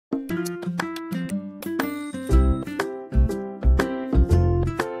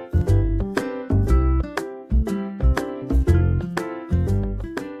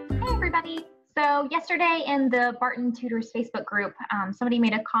Yesterday in the Barton Tutors Facebook group, somebody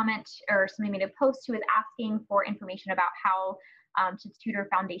made a comment or somebody made a post who was asking for information about how to tutor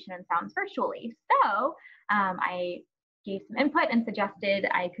foundation and sounds virtually. So I gave some input and suggested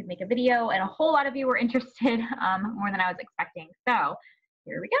I could make a video, and a whole lot of you were interested, more than I was expecting. So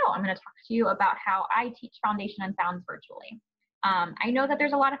here we go. I'm going to talk to you about how I teach foundation and sounds virtually. I know that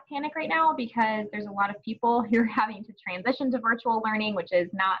there's a lot of panic right now because there's a lot of people who are having to transition to virtual learning, which is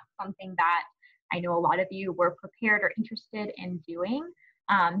not something that I know a lot of you were prepared or interested in doing,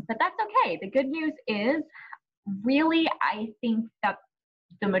 but that's okay. The good news is really I think that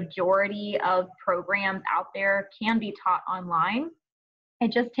the majority of programs out there can be taught online.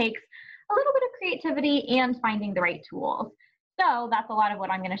 It just takes a little bit of creativity and finding the right tools. So that's a lot of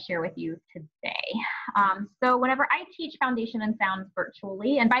what I'm going to share with you today. So whenever I teach foundation and sounds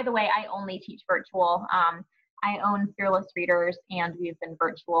virtually, and by the way, I only teach virtual. I own Fearless Readers, and we've been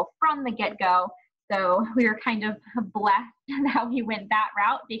virtual from the get-go. So we were kind of blessed that we went that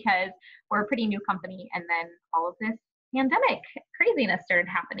route because we're a pretty new company, and then all of this pandemic craziness started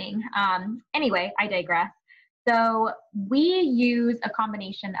happening. Anyway, I digress. So we use a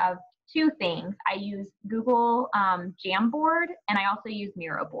combination of two things. I use Google Jamboard, and I also use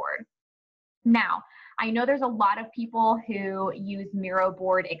Miro Board. Now, I know there's a lot of people who use Miro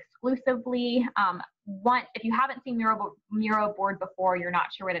Board exclusively. If you haven't seen Miro Board before, you're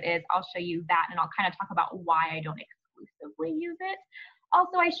not sure what it is, I'll show you that, and I'll kind of talk about why I don't exclusively use it.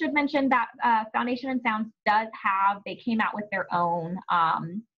 Also, I should mention that Foundation and Sounds they came out with their own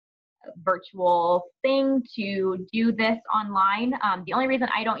virtual thing to do this online. The only reason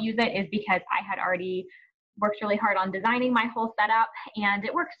I don't use it is because I had already worked really hard on designing my whole setup, and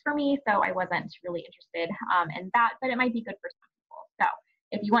it works for me, so I wasn't really interested in that, but it might be good for some people. So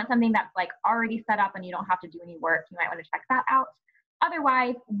if you want something that's like already set up and you don't have to do any work, you might want to check that out.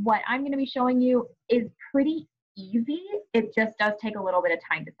 Otherwise, what I'm going to be showing you is pretty easy. It just does take a little bit of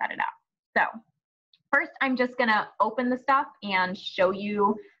time to set it up. So first, I'm just going to open the stuff and show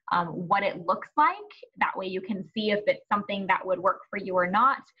you what it looks like. That way you can see if it's something that would work for you or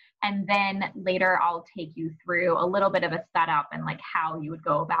not. And then later I'll take you through a little bit of a setup and like how you would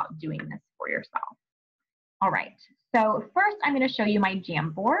go about doing this for yourself. All right, so first I'm going to show you my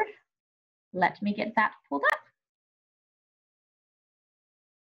Jamboard. Let me get that pulled up.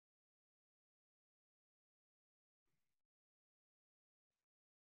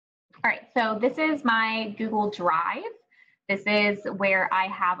 All right, so this is my Google Drive. This is where I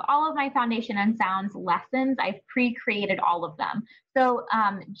have all of my Foundation and Sounds lessons. I've pre-created all of them. So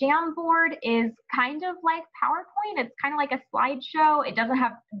Jamboard is kind of like PowerPoint. It's kind of like a slideshow. It doesn't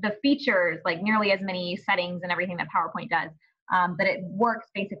have the features, like nearly as many settings and everything that PowerPoint does, but it works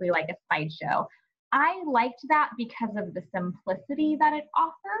basically like a slideshow. I liked that because of the simplicity that it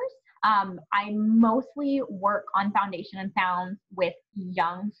offers. I mostly work on Foundation and Sounds with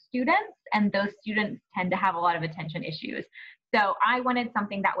young students, and those students tend to have a lot of attention issues. So I wanted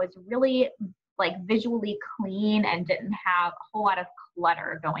something that was really like visually clean and didn't have a whole lot of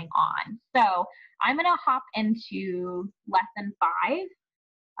clutter going on. So I'm going to hop into lesson 5.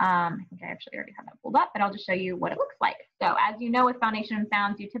 I think I actually already have that pulled up, but I'll just show you what it looks like. So as you know, with Foundation and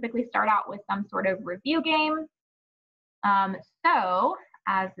Sounds, you typically start out with some sort of review game. So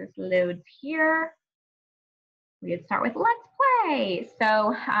as this loads here, we would start with let's play.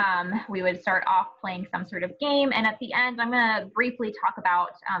 So we would start off playing some sort of game, and at the end I'm going to briefly talk about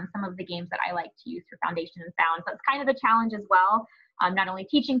some of the games that I like to use for Foundation and Sounds. That's kind of a challenge as well. Not only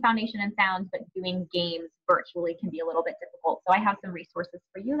teaching Foundation and Sounds, but doing games virtually can be a little bit difficult. So I have some resources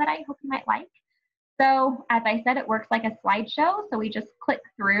for you that I hope you might like. So as I said, it works like a slideshow. So we just click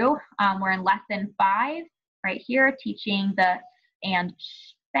through. We're in lesson 5 right here, teaching the and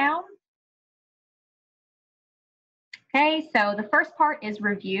sound. Okay, so the first part is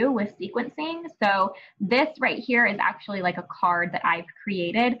review with sequencing. So this right here is actually like a card that I've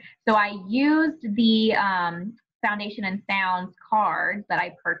created. So I used the Foundation and Sounds cards that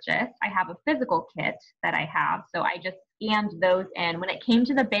I purchased. I have a physical kit that I have, so I just scanned those in. When it came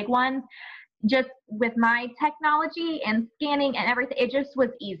to the big ones, just with my technology and scanning and everything, it just was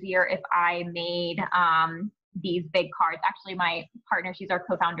easier if I made these big cards. Actually, my partner, she's our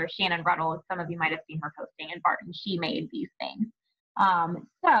co-founder, Shannon Ruddle. Some of you might have seen her posting in Barton. She made these things.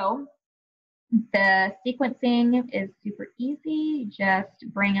 So the sequencing is super easy. Just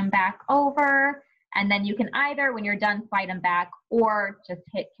bring them back over, and then you can either, when you're done, slide them back, or just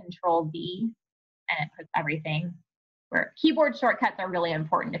hit Control-V, and it puts everything where keyboard shortcuts are really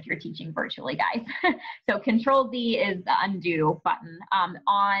important if you're teaching virtually, guys. So Control-V is the undo button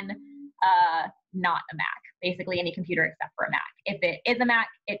on not a Mac, basically any computer except for a Mac. If it is a Mac,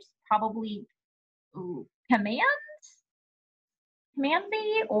 it's probably Command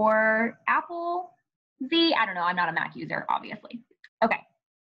Z or Apple Z. I don't know. I'm not a Mac user, obviously. Okay.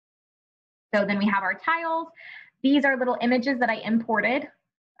 So then we have our tiles. These are little images that I imported.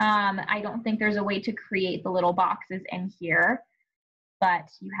 I don't think there's a way to create the little boxes in here, but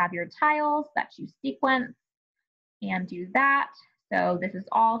you have your tiles that you sequence and do that. So this is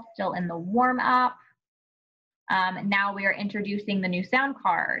all still in the warm up. Now we are introducing the new sound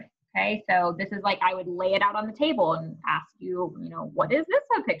card. Okay, so this is like I would lay it out on the table and ask you, what is this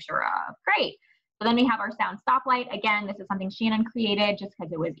a picture of? Great. So then we have our sound stoplight. Again, this is something Shannon created just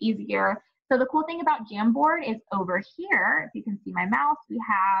because it was easier. So the cool thing about Jamboard is over here, if you can see my mouse, we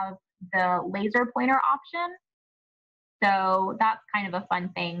have the laser pointer option. So that's kind of a fun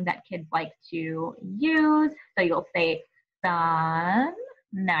thing that kids like to use. So you'll say sun,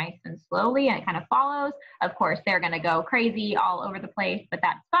 nice and slowly, and it kind of follows. Of course, they're going to go crazy all over the place, but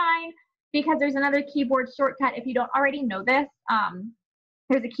that's fine because there's another keyboard shortcut. If you don't already know this,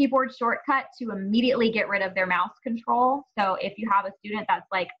 there's a keyboard shortcut to immediately get rid of their mouse control. So if you have a student that's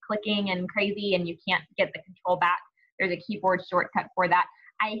like clicking and crazy and you can't get the control back, there's a keyboard shortcut for that.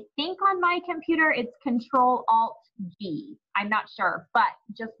 I think on my computer it's Control-Alt-G. I'm not sure, but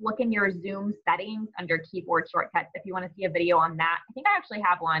just look in your Zoom settings under keyboard shortcuts if you want to see a video on that. I think I actually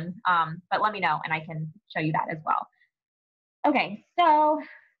have one, but let me know and I can show you that as well. Okay, so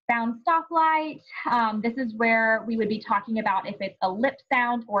sound stoplight. This is where we would be talking about if it's a lip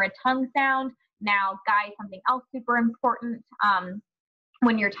sound or a tongue sound. Now, guys, something else super important.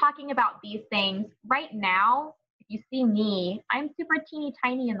 When you're talking about these things, right now, if you see me, I'm super teeny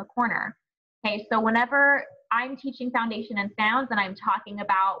tiny in the corner. Okay, so whenever I'm teaching foundation and sounds and I'm talking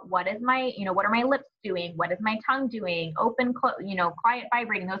about what is my, what are my lips doing? What is my tongue doing? Open, close, quiet,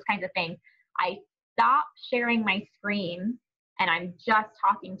 vibrating, those kinds of things. I stop sharing my screen and I'm just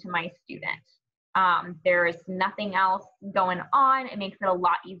talking to my student. There's nothing else going on. It makes it a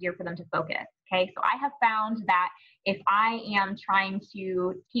lot easier for them to focus. Okay, so I have found that if I am trying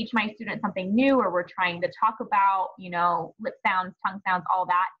to teach my students something new, or we're trying to talk about, lip sounds, tongue sounds, all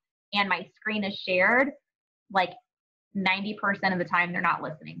that, and my screen is shared, like 90% of the time they're not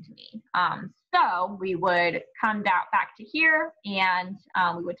listening to me. So we would come back to here and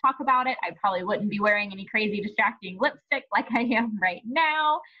we would talk about it. I probably wouldn't be wearing any crazy distracting lipstick like I am right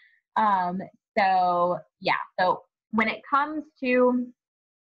now. So yeah, so when it comes to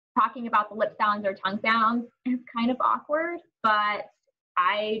talking about the lip sounds or tongue sounds, it's kind of awkward, but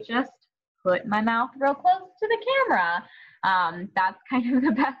I just put my mouth real close to the camera. That's kind of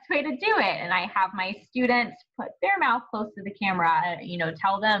the best way to do it. And I have my students put their mouth close to the camera,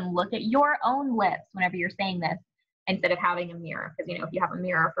 tell them, look at your own lips whenever you're saying this, instead of having a mirror. Because, if you have a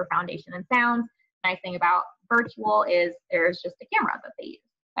mirror for foundation and sounds, the nice thing about virtual is there's just a camera that they use.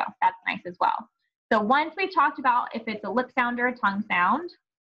 So that's nice as well. So once we've talked about if it's a lip sound or a tongue sound,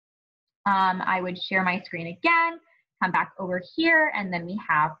 I would share my screen again, come back over here, and then we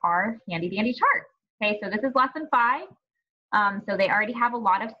have our handy dandy chart. Okay, so this is lesson 5. So they already have a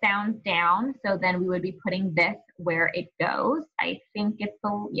lot of sounds down. So then we would be putting this where it goes. I think it's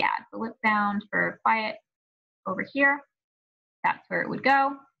the lip sound for quiet over here. That's where it would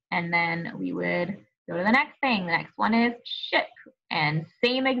go. And then we would go to the next thing. The next one is ship, and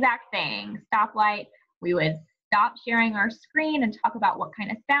same exact thing. Stoplight. We would stop sharing our screen and talk about what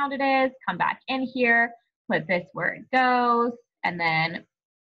kind of sound it is. Come back in here, put this where it goes, and then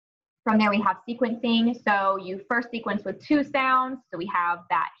from there we have sequencing. So you first sequence with 2 sounds. So we have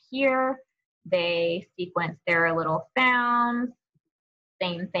that here. They sequence their little sounds.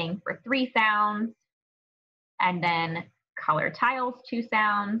 Same thing for 3 sounds. And then color tiles, 2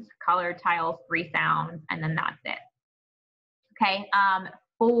 sounds, color tiles, 3 sounds, and then that's it. Okay,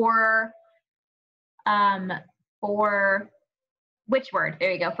 for which word,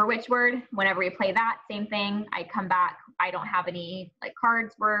 there you go. For which word, whenever we play that, same thing. I come back. I don't have any like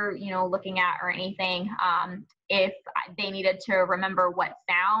cards we're looking at or anything. If they needed to remember what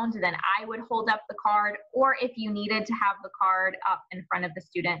sound, then I would hold up the card. Or if you needed to have the card up in front of the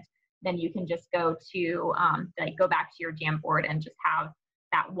student, then you can just go to go back to your Jamboard and just have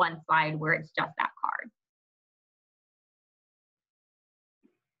that one slide where it's just that card.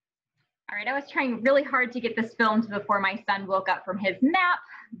 All right, I was trying really hard to get this filmed before my son woke up from his nap,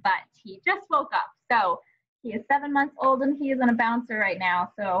 but he just woke up. So he is 7 months old and he is on a bouncer right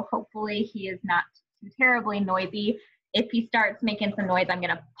now. So hopefully he is not too terribly noisy. If he starts making some noise, I'm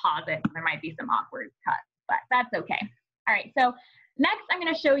gonna pause it. There might be some awkward cuts, but that's okay. All right, so next I'm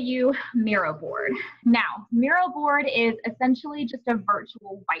gonna show you Miro Board. Now, Miro Board is essentially just a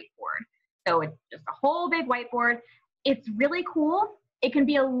virtual whiteboard. So it's just a whole big whiteboard. It's really cool. it can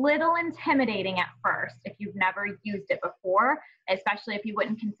be a little intimidating at first if you've never used it before, especially if you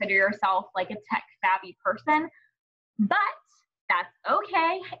wouldn't consider yourself like a tech savvy person. But that's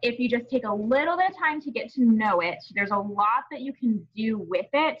okay if you just take a little bit of time to get to know it. There's a lot that you can do with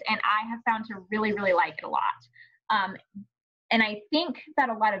it, and I have found to really, really like it a lot. And I think that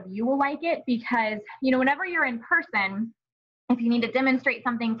a lot of you will like it because, you know, whenever you're in person, if you need to demonstrate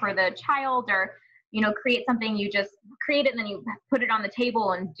something for the child or, you know, create something, you just create it and then you put it on the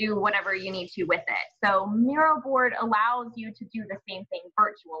table and do whatever you need to with it. So Miro Board allows you to do the same thing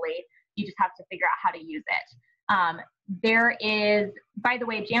virtually. You just have to figure out how to use it. There is, by the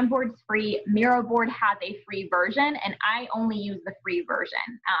way, Jamboard's free. Miro Board has a free version, and I only use the free version.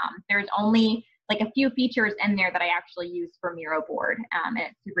 There's only like a few features in there that I actually use for Miro Board, and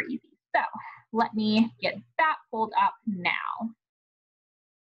it's super easy. So let me get that pulled up now.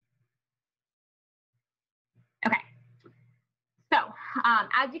 Okay. So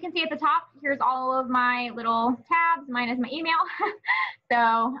as you can see at the top, here's all of my little tabs. Mine is my email. So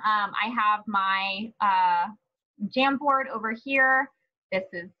I have my Jamboard over here. This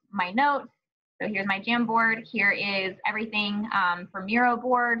is my notes. So here's my Jamboard. Here is everything for Miro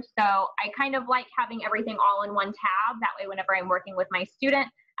Board. So I kind of like having everything all in one tab. That way, whenever I'm working with my student,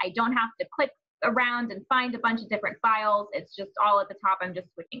 I don't have to click around and find a bunch of different files. It's just all at the top. I'm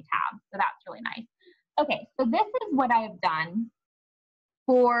just switching tabs. So that's really nice. Okay, so this is what I've done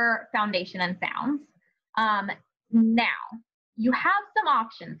for foundation and sounds. Now, you have some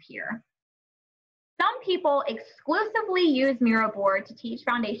options here. Some people exclusively use Miro Board to teach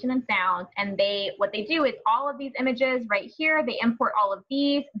foundation and sounds, and what they do is all of these images right here, they import all of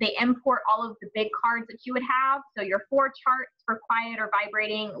these, they import all of the big cards that you would have. So your 4 charts for quiet or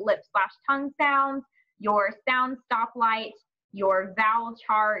vibrating lip/tongue sounds, your sound stoplight, your vowel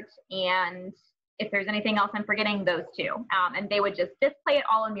chart, and if there's anything else I'm forgetting, those 2. And they would just display it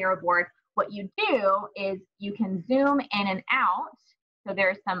all in Miro Board. What you do is you can zoom in and out. So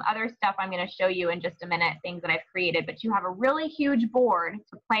there's some other stuff I'm going to show you in just a minute, things that I've created, but you have a really huge board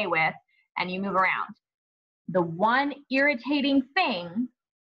to play with and you move around. The one irritating thing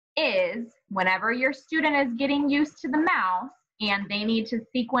is whenever your student is getting used to the mouse and they need to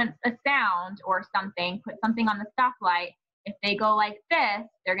sequence a sound or something, put something on the stoplight, if they go like this,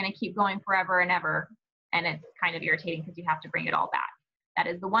 they're going to keep going forever and ever. And it's kind of irritating because you have to bring it all back. That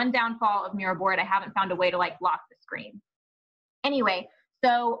is the one downfall of Miro Board. I haven't found a way to like lock the screen. Anyway,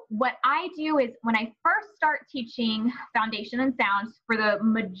 so what I do is when I first start teaching foundation and sounds, for the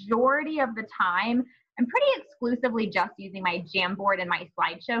majority of the time, I'm pretty exclusively just using my Jamboard and my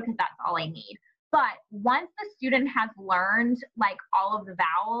slideshow because that's all I need. But once the student has learned like all of the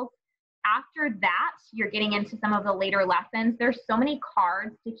vowels, after that, you're getting into some of the later lessons. There's so many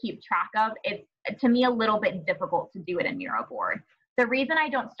cards to keep track of. It's, to me, a little bit difficult to do it in Miro Board. The reason I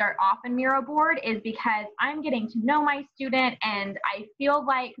don't start off in Miro Board is because I'm getting to know my student, and I feel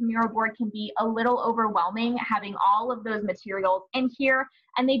like Miro Board can be a little overwhelming having all of those materials in here,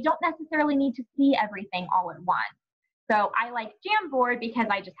 and they don't necessarily need to see everything all at once. So I like Jamboard because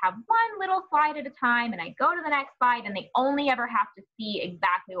I just have one little slide at a time and I go to the next slide and they only ever have to see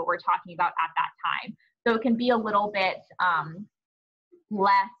exactly what we're talking about at that time. So it can be a little bit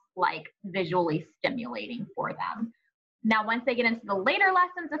less like visually stimulating for them. Now, once they get into the later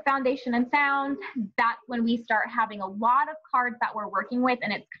lessons of foundation and sound, that's when we start having a lot of cards that we're working with,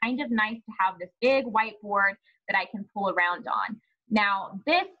 and it's kind of nice to have this big whiteboard that I can pull around on. Now,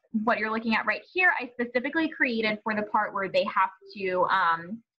 this, what you're looking at right here, I specifically created for the part where they have to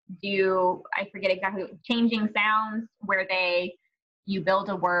do, I forget exactly, changing sounds, where you build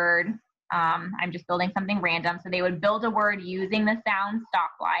a word. I'm just building something random. So they would build a word using the sound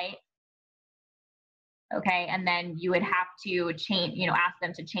stoplight. Okay, and then you would have to change, ask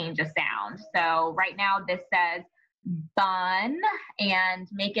them to change a sound. So right now this says bun, and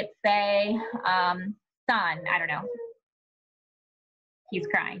make it say sun. I don't know. He's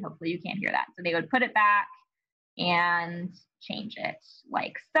crying. Hopefully you can't hear that. So they would put it back and change it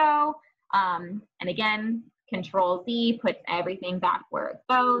like so. And again, Control Z puts everything back where it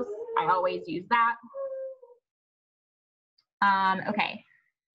goes. I always use that. Okay.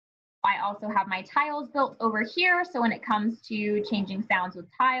 I also have my tiles built over here. So when it comes to changing sounds with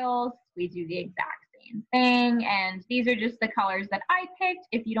tiles, we do the exact same thing. And these are just the colors that I picked.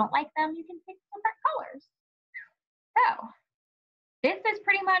 If you don't like them, you can pick different colors. So this is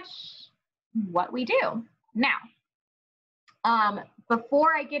pretty much what we do. Now,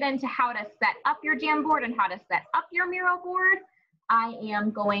 before I get into how to set up your Jamboard and how to set up your Miro Board, I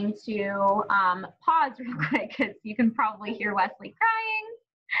am going to pause real quick because you can probably hear Wesley crying.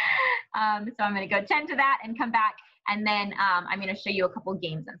 So I'm going to go tend to that and come back And then I'm going to show you a couple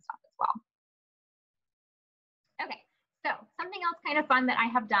games and stuff as well. Okay, so something else kind of fun that I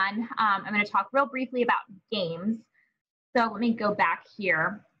have done, I'm going to talk real briefly about games. So let me go back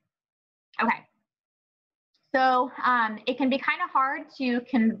here. Okay, so it can be kind of hard to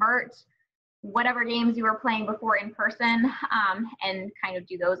convert whatever games you were playing before in person and kind of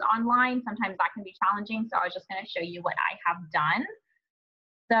do those online. Sometimes that can be challenging, so I was just going to show you what I have done.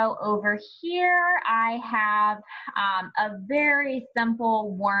 So over here, I have a very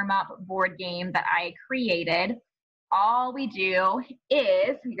simple warm-up board game that I created. All we do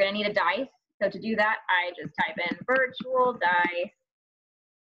is, you're going to need a dice. So to do that, I just type in virtual dice.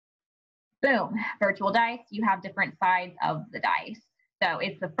 Boom, virtual dice. You have different sides of the dice. So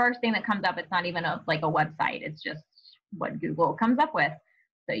it's the first thing that comes up. It's not even like a website. It's just what Google comes up with.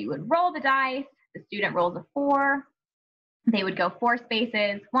 So you would roll the dice. The student rolls a 4. They would go 4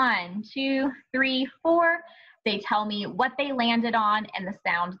 spaces, 1, 2, 3, 4. They tell me what they landed on and the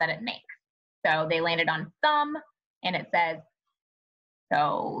sound that it makes. So they landed on thumb, and it says,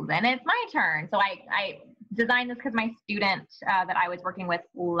 so then it's my turn. So I designed this because my student that I was working with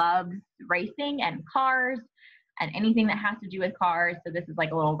loves racing and cars and anything that has to do with cars. So this is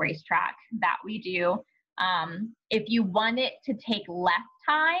like a little racetrack that we do. If you want it to take less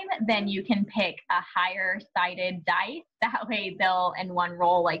time, then you can pick a higher sided dice. That way they'll in one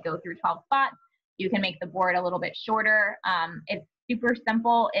roll like go through 12 spots. You can make the board a little bit shorter. It's super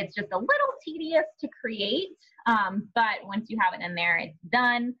simple. It's just a little tedious to create, but once you have it in there, it's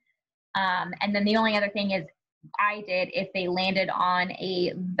done. And then the only other thing is I did, if they landed on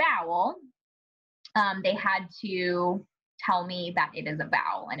a vowel, they had to tell me that it is a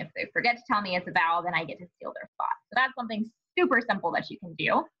vowel. And if they forget to tell me it's a vowel, then I get to steal their spot. So that's something super simple that you can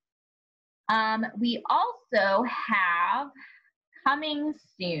do. We also have coming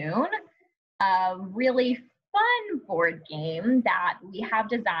soon a really fun board game that we have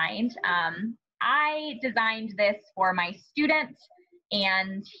designed. I designed this for my student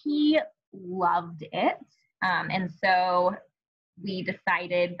and he loved it. And so we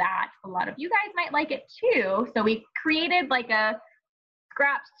decided that a lot of you guys might like it too. So we created like a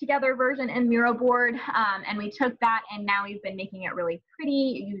scrapped together version in Miro Board, and we took that and now we've been making it really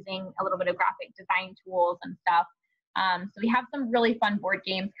pretty using a little bit of graphic design tools and stuff. So we have some really fun board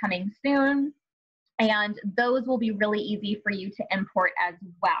games coming soon, and those will be really easy for you to import as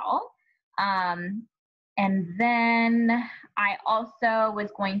well. And then I also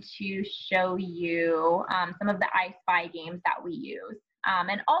was going to show you some of the I Spy games that we use.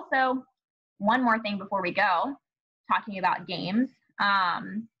 And also, one more thing before we go, talking about games.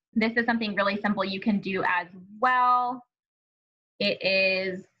 This is something really simple you can do as well. It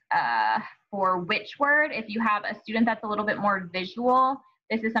is for which word. If you have a student that's a little bit more visual,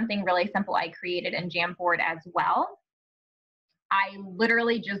 this is something really simple I created in Jamboard as well. I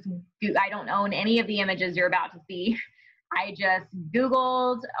literally just, I don't own any of the images you're about to see. I just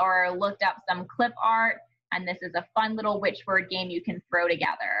Googled or looked up some clip art, and this is a fun little which word game you can throw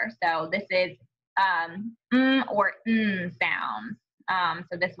together. So this is or sounds.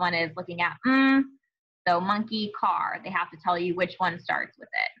 So this one is looking at so monkey, car. They have to tell you which one starts with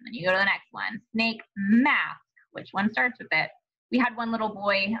it. And then you go to the next one. Snake, mask. Which one starts with it? We had one little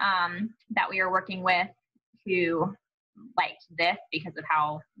boy that we were working with who liked this because of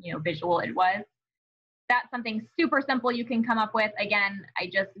how visual it was. That's something super simple you can come up with. Again, I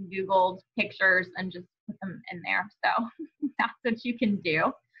just Googled pictures and just put them in there. So that's what you can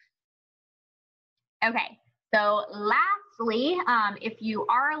do. Okay, so lastly, if you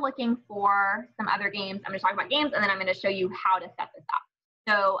are looking for some other games, I'm going to talk about games and then I'm going to show you how to set this up.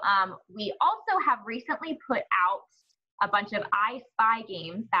 So we also have recently put out a bunch of I Spy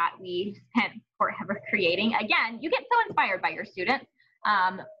games that we spent forever creating. Again, you get so inspired by your students.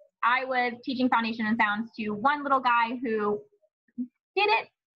 I was teaching foundation and sounds to one little guy who didn't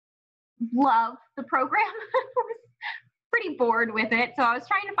love the program. Was pretty bored with it. So I was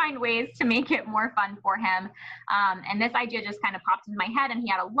trying to find ways to make it more fun for him. And this idea just kind of popped into my head and he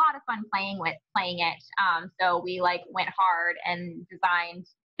had a lot of fun playing it. So we went hard and designed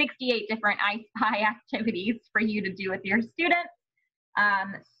 68 different I Spy activities for you to do with your students.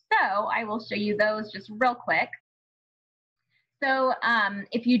 So I will show you those just real quick. So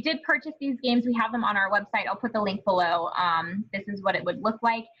if you did purchase these games, we have them on our website. I'll put the link below. This is what it would look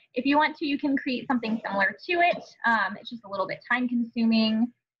like. If you want to, you can create something similar to it. It's just a little bit time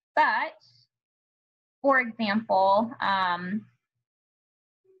consuming. But for example,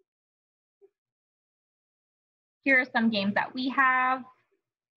 here are some games that we have.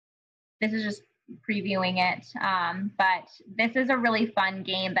 This is just previewing it. But this is a really fun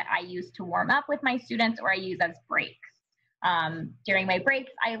game that I use to warm up with my students, or I use as breaks. During my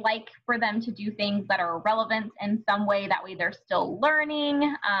breaks, I like for them to do things that are relevant in some way. That way they're still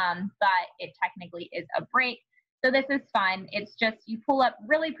learning, but it technically is a break. So this is fun. It's just you pull up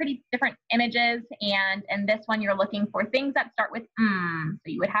really pretty different images, and in this one you're looking for things that start with So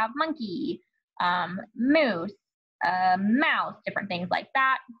you would have monkey, moose, mouse, different things like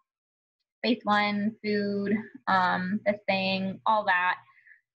that. Space one, food, this thing, all that.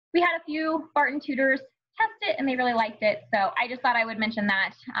 We had a few Barton tutors test it and they really liked it. So I just thought I would mention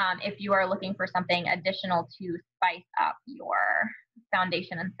that if you are looking for something additional to spice up your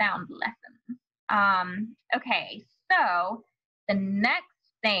foundation and sound lessons. Okay, so the next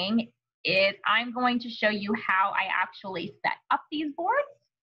thing is I'm going to show you how I actually set up these boards.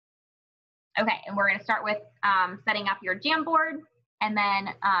 Okay, and we're going to start with setting up your Jamboard, and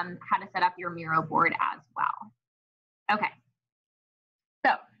then how to set up your Miro board as well. Okay,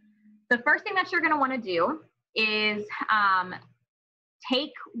 so the first thing that you're going to want to do is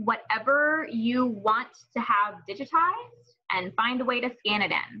take whatever you want to have digitized and find a way to scan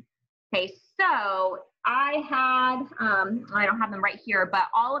it in. Okay, so I had, I don't have them right here, but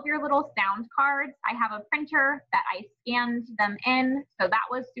all of your little sound cards, I have a printer that I scanned them in. So that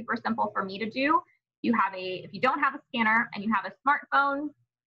was super simple for me to do. You have if you don't have a scanner and you have a smartphone,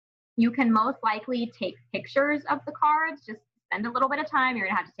 you can most likely take pictures of the cards. Just spend a little bit of time. You're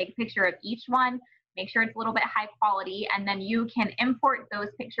gonna have to take a picture of each one, make sure it's a little bit high quality, and then you can import those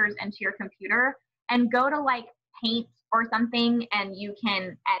pictures into your computer and go to like Paint or something, and you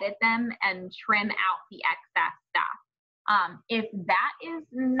can edit them and trim out the excess stuff. If that is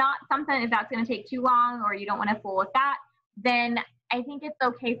not something, if that's going to take too long or you don't want to fool with that, then I think it's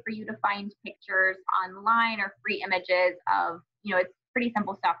okay for you to find pictures online or free images of, you know, it's pretty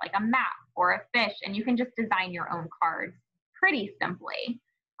simple stuff like a map or a fish, and you can just design your own cards pretty simply.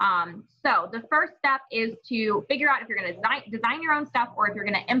 So the first step is to figure out if you're going to design your own stuff or if you're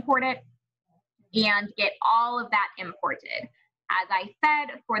going to import it, and get all of that imported. As I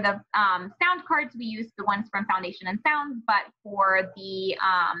said, for the sound cards, we use the ones from Foundation and Sounds, but for the,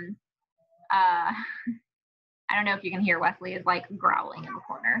 I don't know if you can hear, Wesley is like growling in the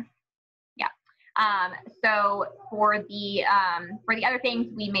corner. Yeah. So for the other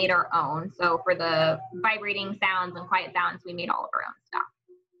things, we made our own. So for the vibrating sounds and quiet sounds, we made all of our own stuff.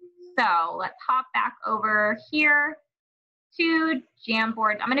 So let's hop back over here to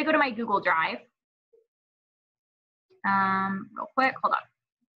Jamboard. I'm gonna go to my Google Drive. Real quick, hold on.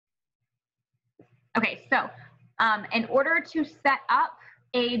 Okay, so in order to set up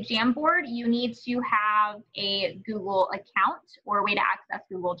a Jamboard, you need to have a Google account or a way to access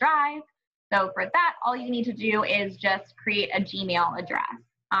Google Drive. So for that, all you need to do is just create a Gmail address.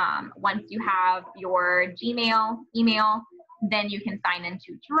 Once you have your Gmail email, then you can sign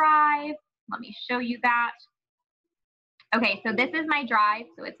into Drive. Let me show you that. Okay, so this is my drive.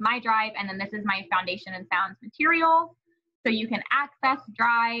 So it's my drive, and then this is my Foundation and Sounds material. So you can access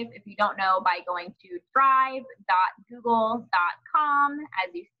Drive, if you don't know, by going to drive.google.com,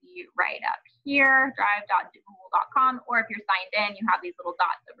 as you see right up here, drive.google.com, or if you're signed in, you have these little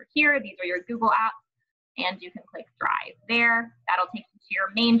dots over here. These are your Google apps, and you can click Drive there. That'll take you to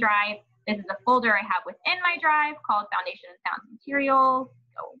your main drive. This is a folder I have within my drive called Foundation and Sounds Materials.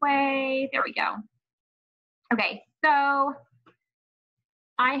 Go away. There we go. Okay, so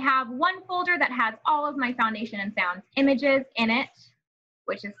I have one folder that has all of my Foundation and Sounds images in it,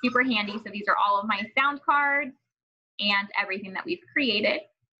 which is super handy. So these are all of my sound cards and everything that we've created.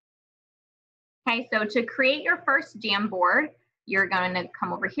 Okay, so to create your first Jamboard, you're going to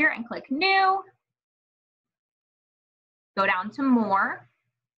come over here and click New, go down to More.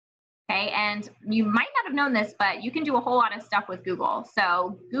 Okay, and you might not have known this, but you can do a whole lot of stuff with Google.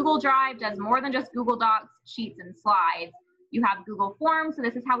 So Google Drive does more than just Google Docs, Sheets, and Slides. You have Google Forms, so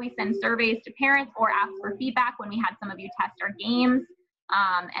this is how we send surveys to parents or ask for feedback when we had some of you test our games.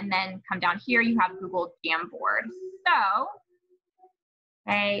 And then come down here, you have Google Jamboard. So,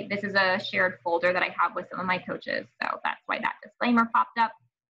 okay, this is a shared folder that I have with some of my coaches, so that's why that disclaimer popped up.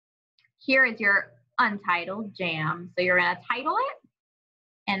 Here is your untitled jam. So you're gonna title it.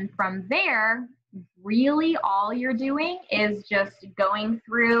 And from there, really all you're doing is just going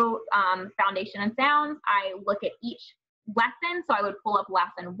through Foundation and Sounds. I look at each lesson, so I would pull up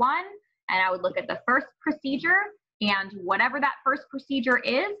lesson 1, and I would look at the first procedure, and whatever that first procedure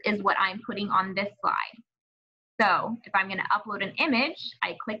is what I'm putting on this slide. So if I'm gonna upload an image,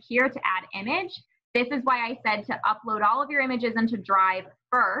 I click here to add image. This is why I said to upload all of your images into Drive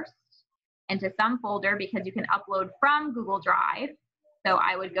first, into some folder, because you can upload from Google Drive. So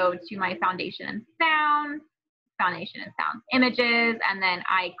I would go to my foundation and sound images, and then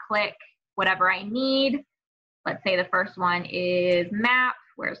I click whatever I need. Let's say the first one is map.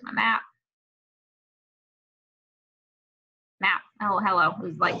 Where's my map? Map. Oh, hello. It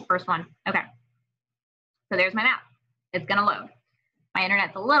was like the first one. Okay. So there's my map. It's going to load. My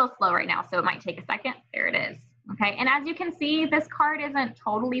internet's a little slow right now, so it might take a second. There it is. Okay. And as you can see, this card isn't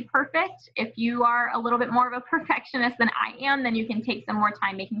totally perfect. If you are a little bit more of a perfectionist than I am, then you can take some more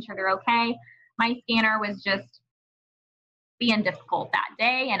time making sure they're okay. My scanner was just being difficult that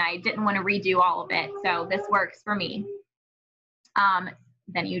day, and I didn't want to redo all of it. So this works for me.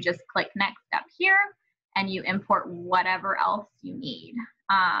 Then you just click next up here, and you import whatever else you need.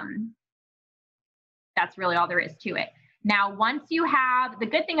 That's really all there is to it. Now, once you have, the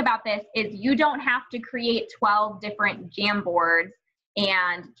good thing about this is you don't have to create 12 different Jamboards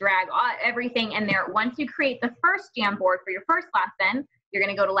and drag everything in there. Once you create the first Jamboard for your first lesson, you're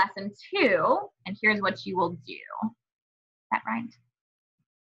going to go to lesson 2, and here's what you will do. Is that right?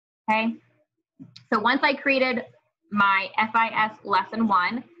 Okay. So once I created my FIS lesson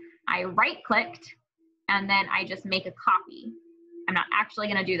 1, I right-clicked, and then I just make a copy. I'm not actually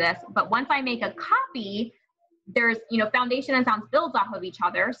going to do this, but once I make a copy, there's, foundation and sounds builds off of each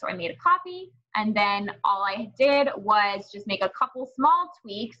other. So I made a copy, and then all I did was just make a couple small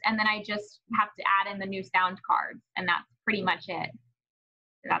tweaks, and then I just have to add in the new sound cards, and that's pretty much it.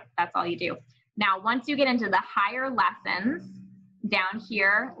 That's all you do. Now, once you get into the higher lessons, down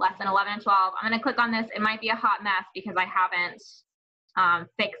here, lesson 11 and 12, I'm going to click on this. It might be a hot mess because I haven't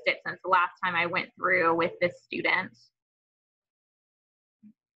fixed it since the last time I went through with this student.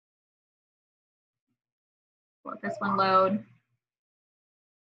 Let this one load.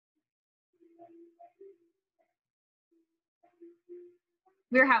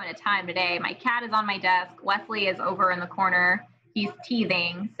 We're having a time today. My cat is on my desk. Wesley is over in the corner. He's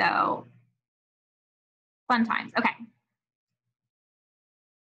teething, so fun times. Okay.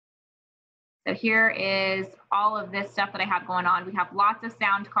 So here is all of this stuff that I have going on. We have lots of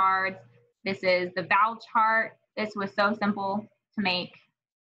sound cards. This is the vowel chart. This was so simple to make.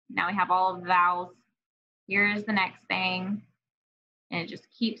 Now we have all of the vowels. Here's the next thing. And it just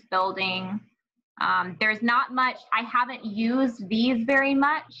keeps building. There's not much. I haven't used these very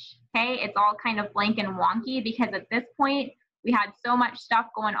much. Okay, it's all kind of blank and wonky because at this point, we had so much stuff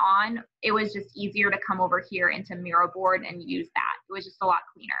going on, it was just easier to come over here into Miro Board and use that. It was just a lot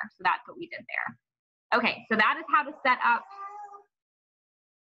cleaner. So that's what we did there. Okay, so that is how to set up.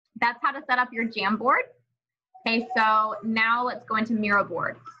 That's how to set up your Jamboard. Okay, so now let's go into Miro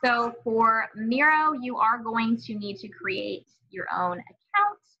Board. So for Miro, you are going to need to create your own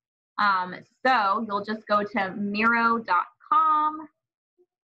account. So you'll just go to miro.com,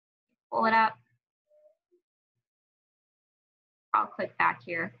 pull it up. I'll click back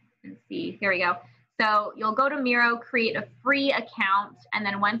here and see. Here we go. So you'll go to Miro, create a free account, and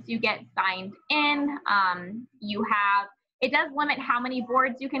then once you get signed in, it does limit how many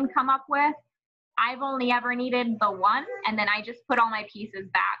boards you can come up with. I've only ever needed the one, and then I just put all my pieces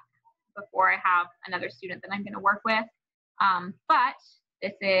back before I have another student that I'm going to work with. But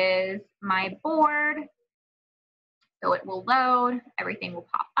this is my board. So it will load, everything will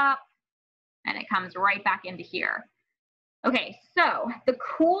pop up, and it comes right back into here. Okay, so the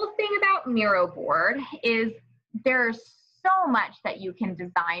cool thing about Miro Board is there's so much that you can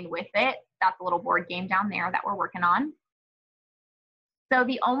design with it. That's a little board game down there that we're working on. So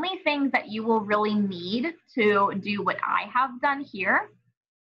the only things that you will really need to do what I have done here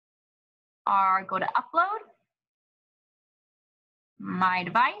are go to Upload, My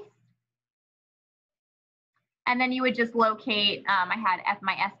Device, and then you would just locate, I had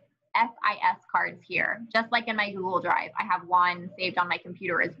FIS cards here, just like in my Google Drive. I have one saved on my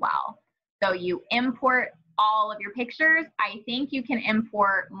computer as well. So you import all of your pictures. I think you can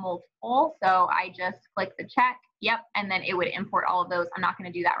import multiple. So I just click the check, yep, and then it would import all of those. I'm not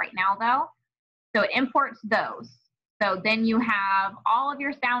going to do that right now though. So it imports those. So then you have all of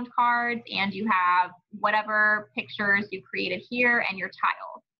your sound cards and you have whatever pictures you created here and your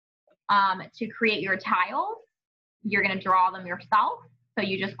tiles. To create your tiles, you're going to draw them yourself. So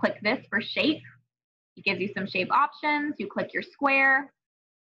you just click this for shape. It gives you some shape options. You click your square.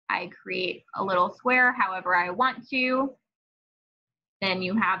 I create a little square however I want to. Then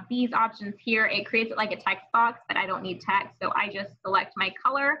you have these options here. It creates it like a text box, but I don't need text. So I just select my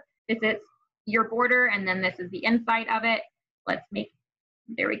color. This is your border, and then this is the inside of it. Let's make,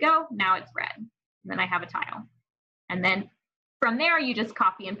 there we go. Now it's red. And then I have a tile. And then from there, you just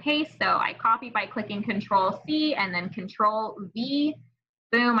copy and paste. So I copy by clicking Control-C and then Control-V.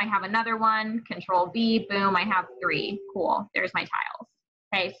 Boom, I have another one. Control-V, boom, I have 3. Cool, there's my tiles.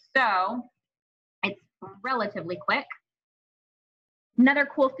 Okay, so it's relatively quick. Another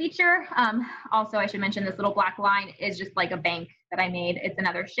cool feature, also I should mention this little black line is just like a bank that I made. It's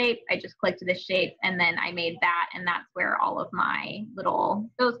another shape. I just clicked this shape and then I made that, and that's where all of my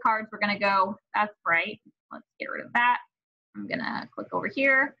those cards were gonna go. That's right. Let's get rid of that. I'm gonna click over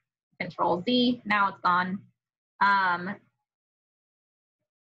here, Control Z, now it's gone.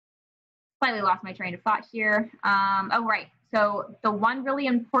 Slightly lost my train of thought here. Oh, right. So the one really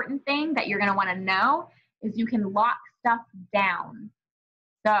important thing that you're gonna wanna know is you can lock stuff down.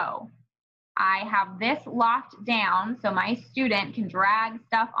 So I have this locked down so my student can drag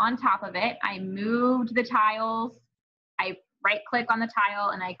stuff on top of it. I moved the tiles. I right click on the tile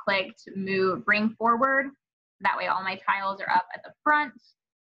and I clicked move, bring forward. That way all my tiles are up at the front.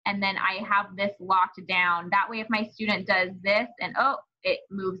 And then I have this locked down. That way if my student does this and oh, it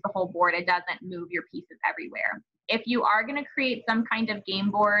moves the whole board, it doesn't move your pieces everywhere. If you are gonna create some kind of game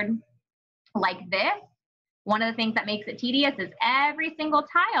board like this, one of the things that makes it tedious is every single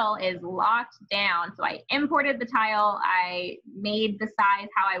tile is locked down. So I imported the tile, I made the size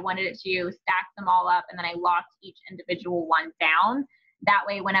how I wanted it to, stacked them all up, and then I locked each individual one down. That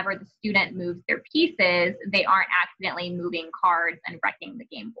way, whenever the student moves their pieces, they aren't accidentally moving cards and wrecking the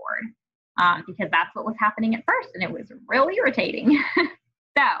game board, because that's what was happening at first, and it was really irritating.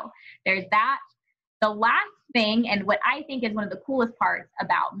 So there's that. The last thing, and what I think is one of the coolest parts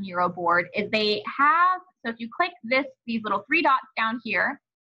about Miro Board, is they have, so if you click these little 3 dots down here,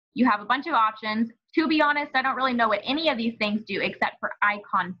 you have a bunch of options. To be honest, I don't really know what any of these things do except for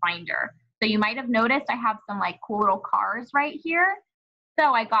icon finder. So you might have noticed I have some like cool little cars right here.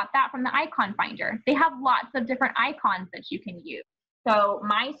 So I got that from the icon finder. They have lots of different icons that you can use. So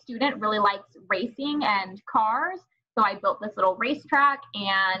my student really likes racing and cars. So I built this little racetrack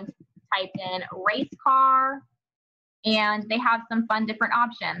and typed in race car, and they have some fun different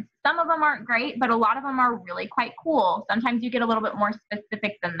options. Some of them aren't great, but a lot of them are really quite cool. Sometimes you get a little bit more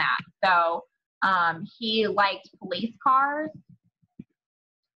specific than that. So he liked police cars.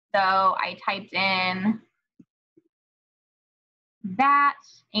 So I typed in that,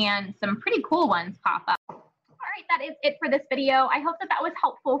 and some pretty cool ones pop up. All right, that is it for this video. I hope that that was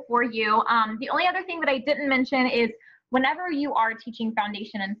helpful for you. The only other thing that I didn't mention is whenever you are teaching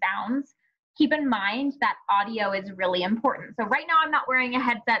foundation and sounds, keep in mind that audio is really important. So right now I'm not wearing a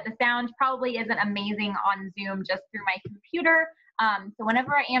headset. The sound probably isn't amazing on Zoom just through my computer. So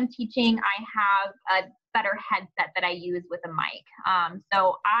whenever I am teaching, I have a better headset that I use with a mic.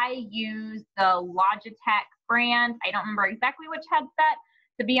 So I use the Logitech brand. I don't remember exactly which headset.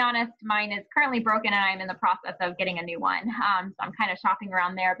 To be honest, mine is currently broken and I'm in the process of getting a new one. So I'm kind of shopping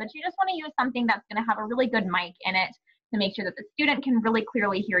around there, but you just want to use something that's going to have a really good mic in it to make sure that the student can really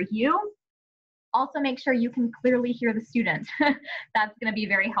clearly hear you. Also make sure you can clearly hear the student. That's going to be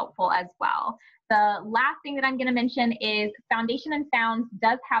very helpful as well. The last thing that I'm going to mention is Foundation and Sounds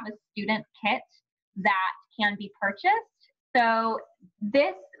does have a student kit that can be purchased. So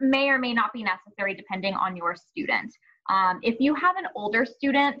this may or may not be necessary depending on your student. If you have an older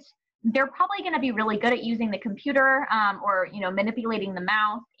student, they're probably going to be really good at using the computer or manipulating the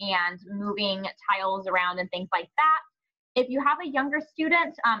mouse and moving tiles around and things like that. If you have a younger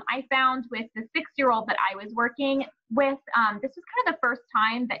student, I found with the 6-year-old that I was working with, this was kind of the first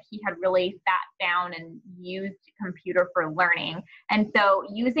time that he had really sat down and used computer for learning. And so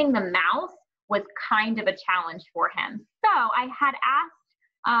using the mouse was kind of a challenge for him. So I had asked,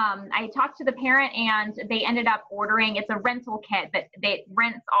 I talked to the parent and they ended up ordering, it's a rental kit that they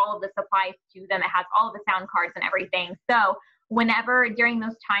rents all of the supplies to them. It has all of the sound cards and everything. So whenever during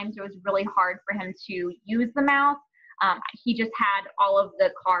those times it was really hard for him to use the mouse, he just had all of the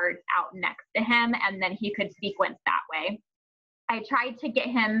cards out next to him and then he could sequence that way. I tried to get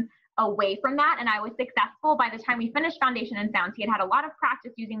him away from that and I was successful. By the time we finished Foundation and Sounds, he had had a lot of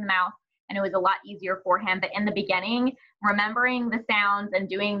practice using the mouse and it was a lot easier for him. But in the beginning, remembering the sounds and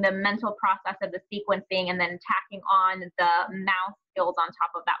doing the mental process of the sequencing and then tacking on the mouse skills on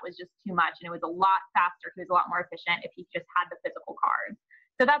top of that was just too much. And it was a lot faster. He was a lot more efficient if he just had the physical cards.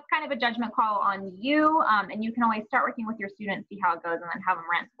 So that's kind of a judgment call on you. And you can always start working with your students, see how it goes, and then have them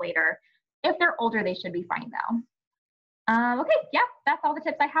rent later. If they're older, they should be fine though. Okay, yeah, that's all the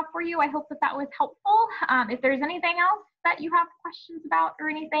tips I have for you. I hope that that was helpful. If there's anything else that you have questions about or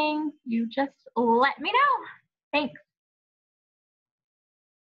anything, you just let me know. Thanks.